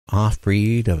off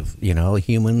breed of,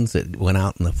 humans that went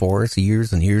out in the forest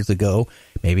years and years ago.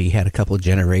 Maybe he had a couple of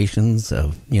generations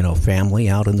of, family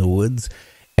out in the woods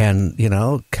and,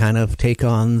 kind of take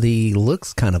on the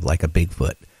looks kind of like a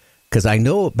Bigfoot. Because I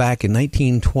know back in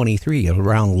 1923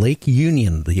 around Lake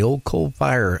Union, the old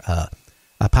coal-fire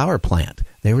a power plant,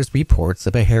 there was reports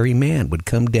of a hairy man would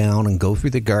come down and go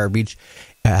through the garbage,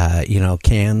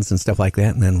 cans and stuff like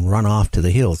that, and then run off to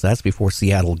the hills. That's before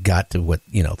Seattle got to what,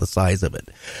 the size of it.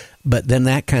 But then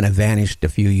that kind of vanished a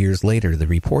few years later, the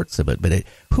reports of it. But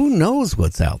who knows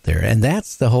what's out there? And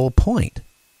that's the whole point.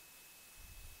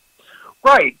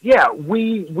 Right. Yeah,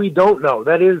 we don't know.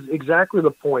 That is exactly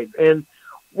the point. And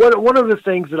one of the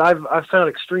things that I've found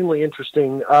extremely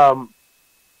interesting, a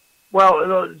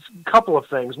couple of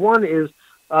things. One is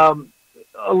a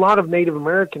lot of Native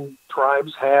American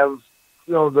tribes have,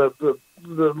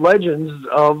 the legends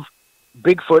of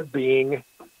Bigfoot being,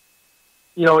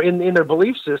 in their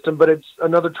belief system, but it's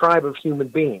another tribe of human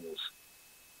beings.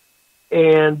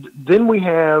 And then we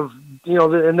have,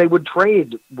 and they would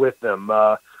trade with them.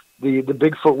 The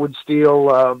Bigfoot would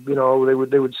steal,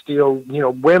 they would steal,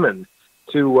 women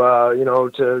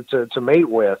to mate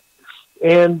with.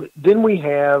 And then we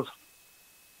have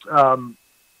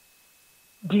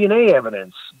DNA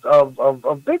evidence of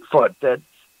Bigfoot that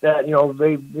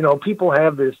people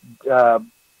have this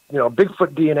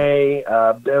Bigfoot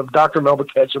DNA. Dr. Melba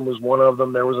Ketchum was one of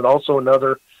them. There was also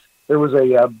another. There was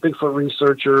a Bigfoot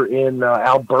researcher in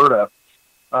Alberta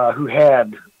who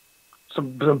had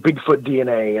some Bigfoot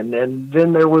DNA, and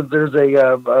then there's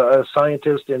a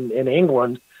scientist in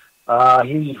England.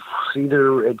 He's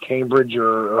either at Cambridge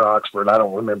or Oxford. I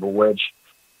don't remember which,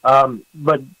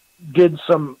 but did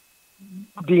some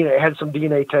DNA, had some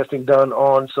DNA testing done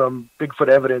on some Bigfoot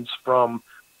evidence from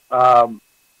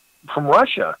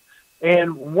Russia.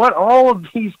 And what all of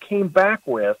these came back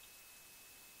with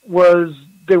was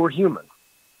they were human.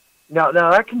 Now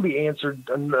that can be answered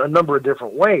a number of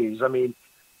different ways. I mean,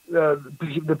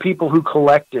 the people who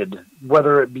collected,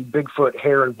 whether it be Bigfoot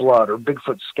hair and blood or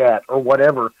Bigfoot scat or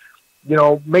whatever,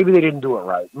 maybe they didn't do it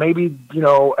right. Maybe,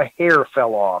 a hair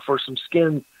fell off or some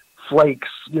skin flakes,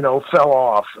 fell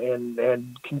off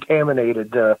and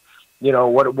contaminated,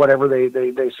 whatever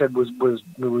they said was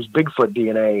Bigfoot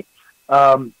DNA.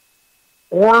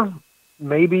 Or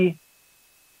maybe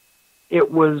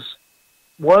it was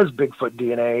Bigfoot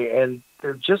DNA and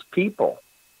they're just people.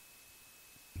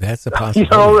 That's a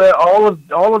possibility.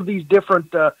 All of these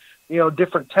different,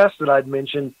 different tests that I'd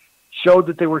mentioned showed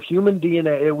that they were human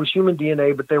DNA. It was human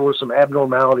DNA, but there were some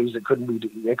abnormalities that couldn't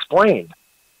be explained.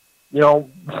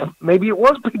 Maybe it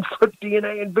was Bigfoot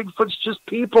DNA and Bigfoot's just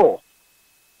people.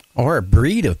 Or a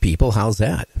breed of people. How's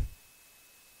that?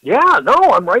 Yeah, no,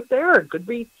 I'm right there. It could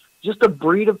be just a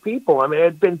breed of people. I mean, it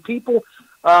had been people,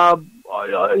 some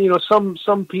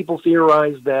people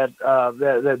theorize that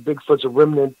Bigfoot's a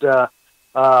remnant tribe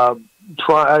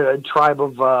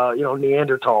of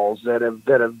Neanderthals that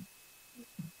have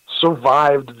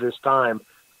survived this time.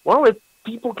 Well, if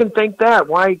people can think that,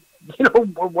 why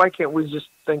can't we just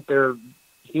think they're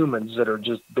humans that are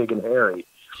just big and hairy?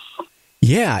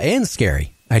 Yeah, and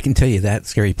scary. I can tell you that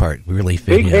scary part really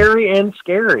fit big, hairy, and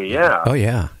scary. Yeah. Oh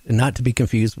yeah, and not to be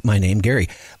confused with my name Gary.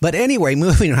 But anyway,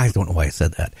 moving. I don't know why I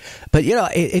said that, but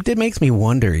it makes me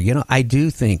wonder. I do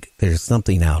think there's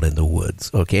something out in the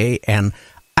woods. Okay, and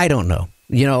I don't know.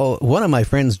 One of my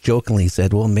friends jokingly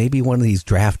said, well, maybe one of these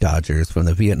draft dodgers from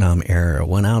the Vietnam era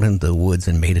went out into the woods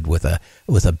and mated with a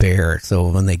bear. So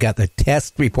when they got the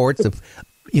test reports of,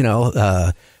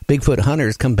 Bigfoot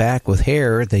hunters come back with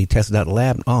hair, they tested out a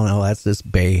lab. Oh no, that's this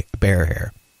bear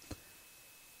hair.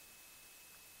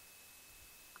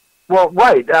 Well,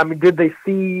 right. I mean, did they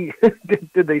see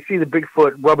the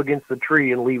Bigfoot rub against the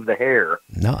tree and leave the hair?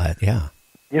 No, yeah.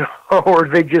 Or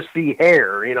they just see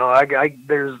hair.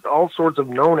 There's all sorts of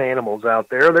known animals out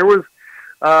there. There was,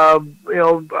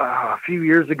 a few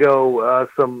years ago,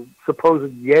 some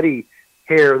supposed Yeti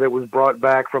hair that was brought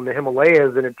back from the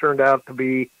Himalayas, and it turned out to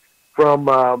be from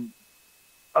a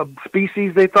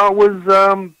species they thought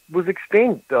was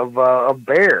extinct of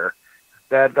bear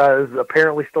that is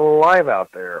apparently still alive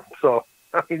out there. So,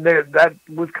 I mean, that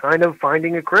was kind of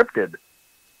finding a cryptid.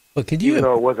 Well, even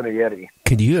though it wasn't a Yeti.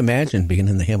 Could you imagine being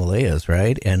in the Himalayas,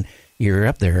 right? And you're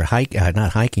up there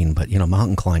not hiking, but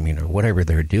mountain climbing or whatever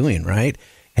they're doing, right?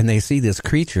 And they see this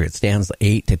creature. It stands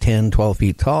 8 to 10, 12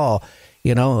 feet tall,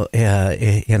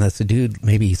 and it's a dude,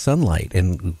 maybe sunlight.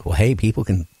 And, well, hey, people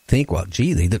can think, well,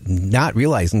 gee, they're not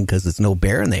realizing because there's no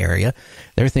bear in the area.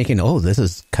 They're thinking, oh, this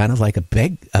is kind of like a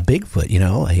Bigfoot,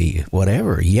 a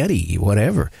whatever, a Yeti,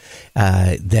 whatever.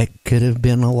 That could have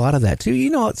been a lot of that,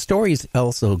 too. Stories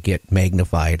also get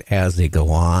magnified as they go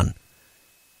on.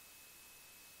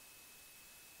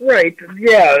 Right.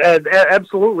 Yeah,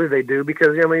 absolutely they do.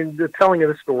 Because, the telling of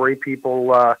the story,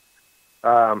 people,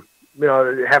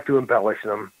 have to embellish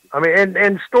them.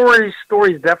 And stories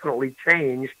definitely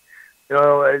change.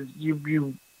 I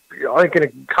think in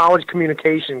a college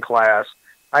communication class,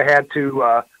 I had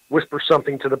to whisper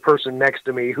something to the person next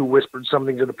to me, who whispered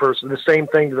something to the same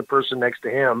thing to the person next to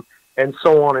him, and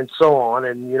so on and so on.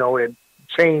 And it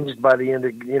changed by the end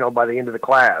of the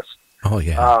class. Oh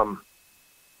yeah.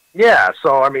 Yeah.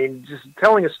 So just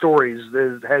telling a story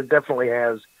definitely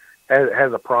has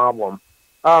a problem.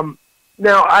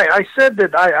 Now, I said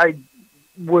that I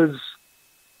was,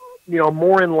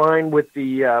 more in line with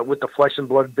the flesh and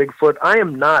blood Bigfoot. I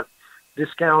am not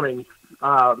discounting,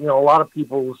 a lot of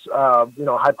people's,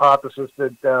 hypothesis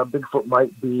that Bigfoot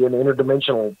might be an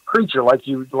interdimensional creature, like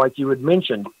you had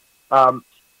mentioned. I'm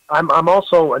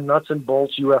also a nuts and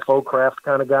bolts UFO craft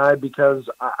kind of guy, because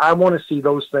I want to see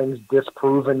those things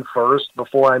disproven first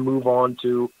before I move on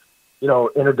to,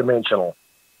 interdimensional.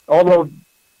 Although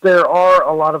there are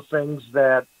a lot of things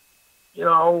that,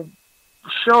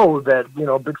 show that,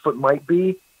 Bigfoot might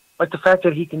be, like the fact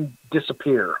that he can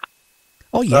disappear.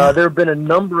 Oh, yeah. There have been a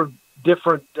number of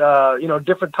different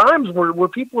times where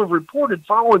people have reported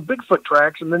following Bigfoot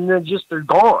tracks, and then they're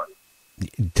gone.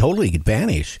 Totally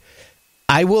vanish.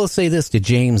 I will say this to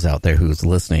James out there who's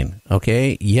listening,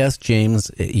 okay? Yes,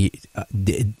 James,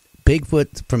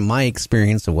 Bigfoot, from my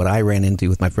experience of what I ran into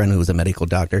with my friend who was a medical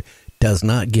doctor, does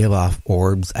not give off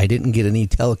orbs. I didn't get any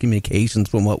telecommunications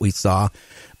from what we saw,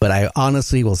 but I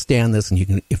honestly will stand this,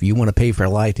 and if you want to pay for a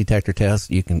lie detector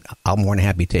test, I'm more than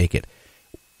happy to take it.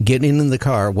 Getting in the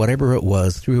car, whatever it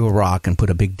was, threw a rock and put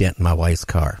a big dent in my wife's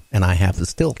car, and I have to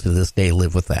still to this day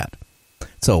live with that.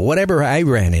 So whatever I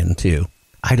ran into,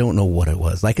 I don't know what it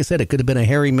was. Like I said, it could have been a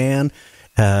hairy man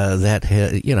that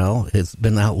has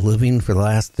been out living for the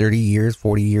last 30 years,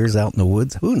 40 years out in the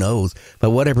woods. Who knows? But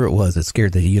whatever it was, it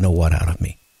scared the you-know-what out of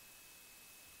me.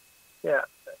 Yeah.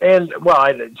 And,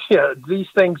 these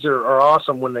things are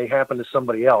awesome when they happen to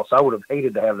somebody else. I would have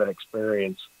hated to have that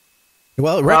experience.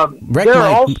 Well, wrecked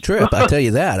my trip, I'll tell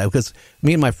you that. Because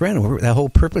me and my friend, the whole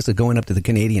purpose of going up to the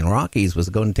Canadian Rockies was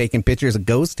going and taking pictures of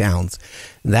ghost towns.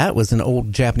 That was an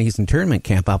old Japanese internment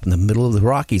camp up in the middle of the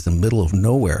Rockies, in the middle of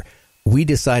nowhere. We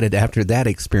decided after that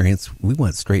experience, we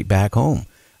went straight back home.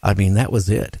 That was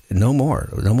it. No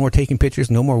more taking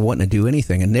pictures, no more wanting to do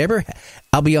anything. And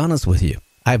I'll be honest with you,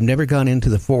 I've never gone into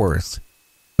the forest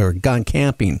or gone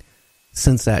camping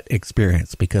since that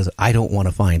experience, because I don't want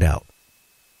to find out.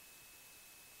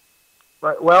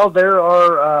 Right. Well, there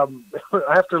are,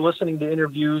 after listening to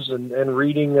interviews and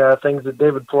reading things that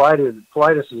David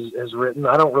Paulides has written,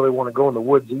 I don't really want to go in the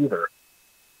woods either,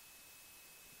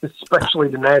 especially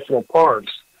the national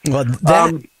parks. Well,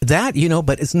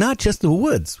 but it's not just the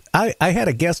woods. I had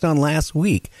a guest on last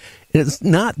week. It's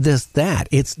not just that.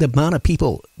 It's the amount of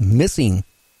people missing,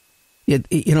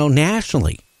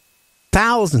 nationally.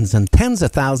 Thousands and tens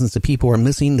of thousands of people are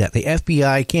missing that the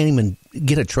FBI can't even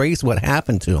get a trace what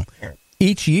happened to them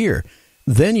each year.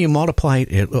 Then you multiply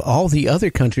it, all the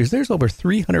other countries, there's over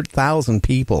 300,000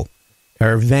 people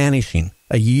are vanishing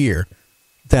a year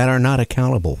that are not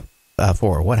accountable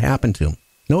for what happened to them.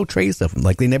 No trace of them,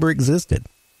 like they never existed.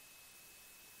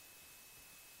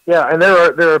 Yeah, and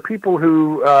there are people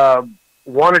who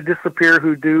want to disappear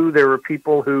who do. There are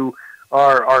people who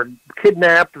are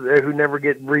kidnapped who never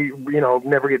get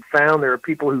never get found. There are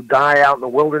people who die out in the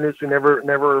wilderness who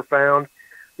never are found.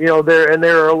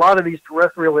 There are a lot of these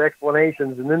terrestrial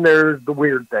explanations, and then there's the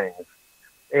weird things.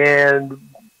 And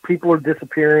people are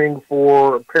disappearing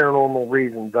for paranormal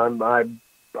reasons.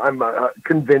 I'm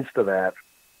convinced of that.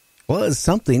 Well, it's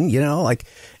something,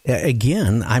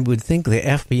 again, I would think the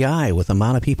FBI, with the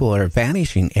amount of people that are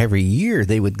vanishing every year,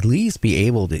 they would at least be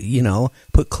able to,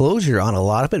 put closure on a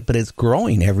lot of it, but it's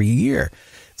growing every year.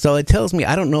 So it tells me,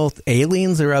 I don't know if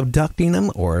aliens are abducting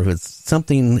them or if it's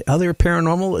something other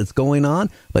paranormal is going on,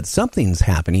 but something's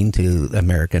happening to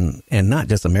American, and not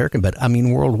just American, but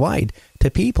worldwide,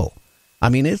 to people.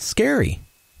 It's scary.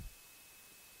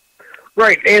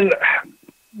 Right. And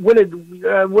when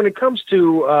it comes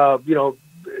to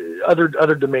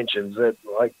other dimensions, that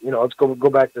let's go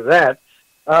back to that.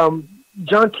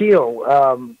 John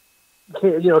Keel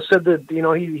said that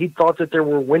he thought that there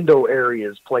were window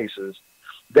areas, places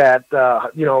that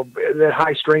that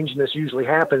high strangeness usually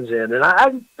happens in, and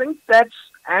I think that's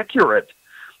accurate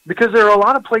because there are a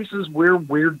lot of places where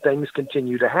weird things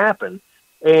continue to happen,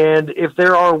 and if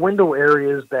there are window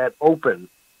areas that open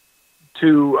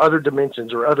to other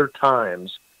dimensions or other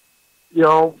times,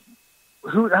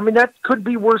 that could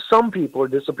be where some people are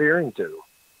disappearing to.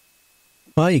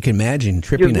 Well, you can imagine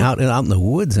tripping out in the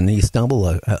woods and you stumble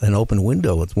an open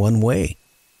window. It's one way.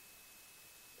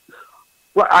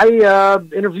 Well, I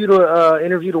interviewed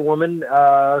a woman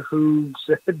who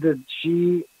said that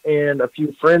she and a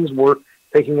few friends were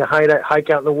taking a hike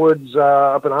out in the woods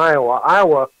up in Iowa.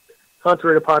 Iowa,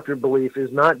 contrary to popular belief,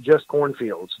 is not just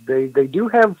cornfields. They do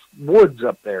have woods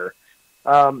up there.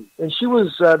 And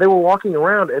they were walking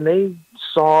around and they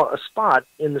saw a spot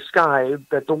in the sky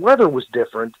that the weather was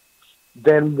different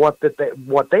than what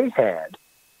they had.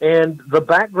 And the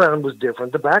background was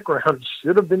different. The background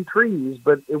should have been trees,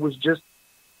 but it was just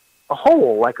a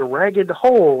hole, like a ragged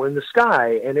hole in the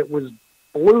sky, and it was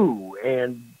blue,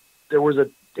 and it was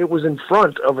in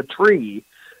front of a tree,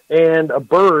 and a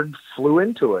bird flew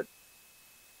into it.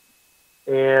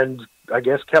 And I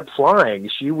guess kept flying.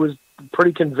 She was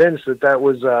pretty convinced that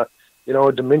was a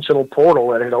dimensional portal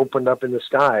that had opened up in the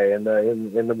sky in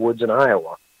the woods in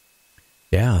Iowa.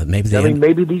 Yeah,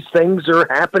 maybe these things are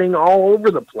happening all over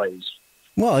the place.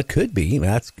 Well, it could be.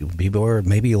 Or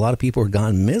maybe a lot of people are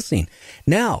gone missing.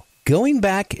 Now, going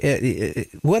back,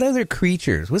 what other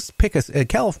creatures? Let's pick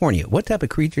California. What type of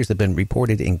creatures have been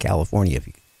reported in California, if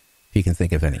you can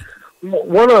think of any?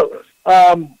 One of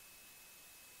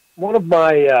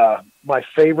my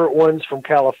favorite ones from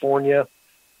California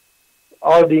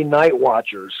are the night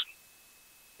watchers.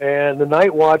 And the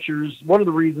night watchers, one of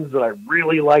the reasons that I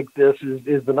really like this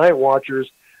is the night watchers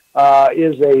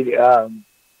is a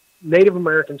Native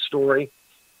American story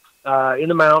in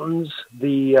the mountains.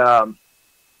 The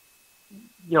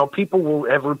people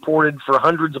have reported for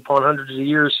hundreds upon hundreds of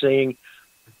years seeing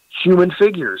human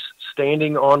figures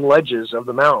standing on ledges of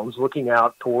the mountains, looking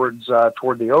out toward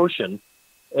the ocean,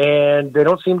 and they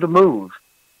don't seem to move.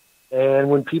 And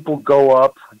when people go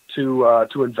up to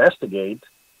investigate,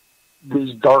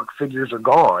 these dark figures are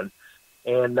gone,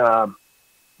 and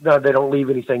they don't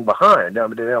leave anything behind. They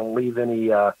don't leave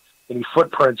any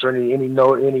footprints or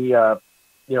any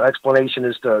explanation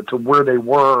as to where they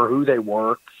were or who they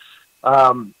were.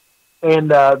 And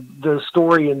the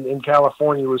story in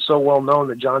California was so well known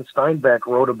that John Steinbeck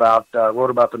wrote about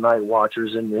the night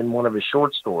watchers in one of his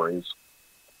short stories.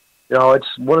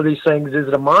 It's one of these things. Is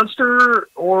it a monster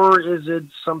or is it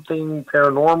something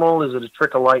paranormal? Is it a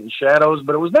trick of light and shadows?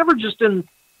 But it was never just in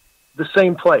the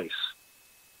same place.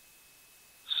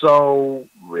 So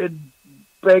it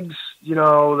begs,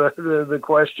 the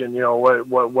question,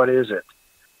 what is it?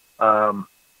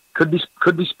 Could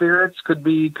be spirits, could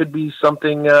be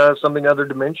something other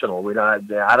dimensional.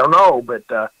 I don't know, but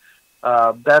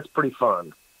that's pretty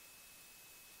fun.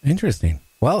 Interesting.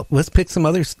 Well, let's pick some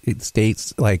other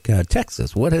states like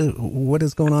Texas. What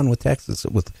is going on with Texas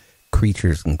with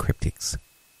creatures and cryptids?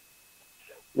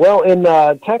 Well, in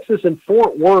Texas and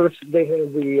Fort Worth, they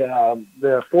have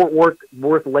the Fort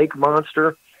Worth Lake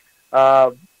Monster.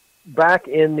 Back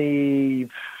in the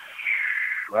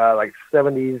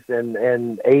 70s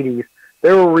and 80s,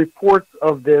 there were reports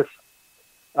of this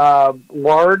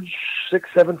large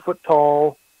 6-7 foot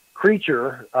tall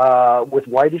creature with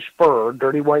whitish fur,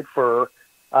 dirty white fur,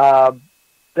 that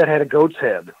had a goat's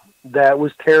head that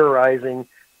was terrorizing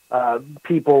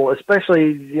people,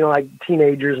 especially like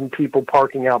teenagers and people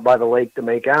parking out by the lake to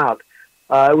make out.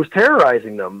 It was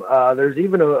terrorizing them. There's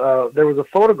even there was a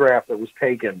photograph that was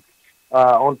taken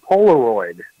on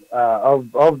Polaroid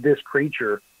of this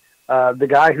creature. The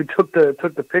guy who took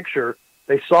the picture,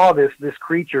 they saw this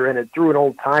creature and it threw an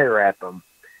old tire at them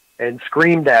and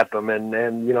screamed at them, and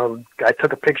I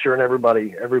took a picture and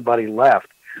everybody left.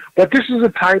 But this is a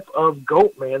type of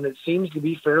goat man that seems to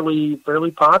be fairly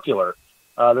popular.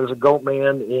 There's a goat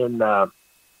man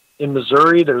in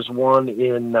Missouri. There's one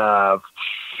in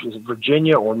is it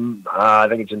Virginia, or I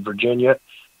think it's in Virginia,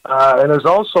 and there's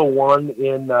also one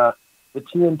in the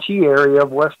TNT area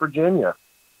of West Virginia,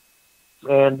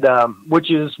 and which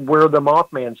is where the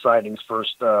Mothman sightings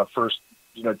first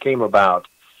came about.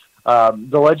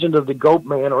 The legend of the goat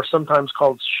man, or sometimes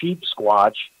called sheep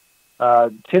squatch,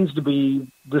 tends to be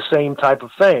the same type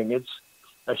of thing. It's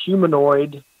a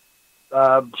humanoid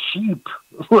sheep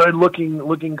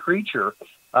looking creature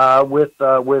with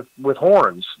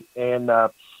horns, and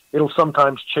it'll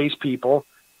sometimes chase people.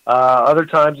 Other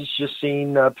times it's just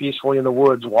seen peacefully in the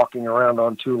woods walking around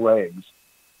on two legs.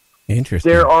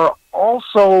 Interesting. There are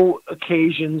also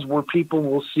occasions where people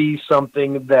will see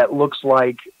something that looks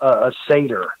like a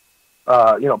satyr,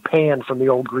 Pan from the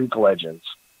old Greek legends.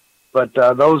 But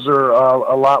those are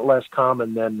a lot less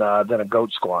common than a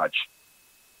goat squatch.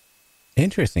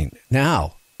 Interesting.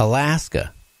 Now,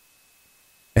 Alaska.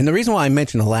 And the reason why I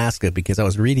mentioned Alaska, because I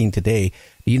was reading today,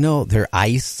 their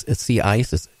sea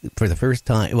ice is for the first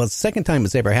time. Well, it's the second time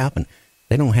it's ever happened.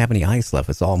 They don't have any ice left.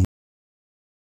 It's all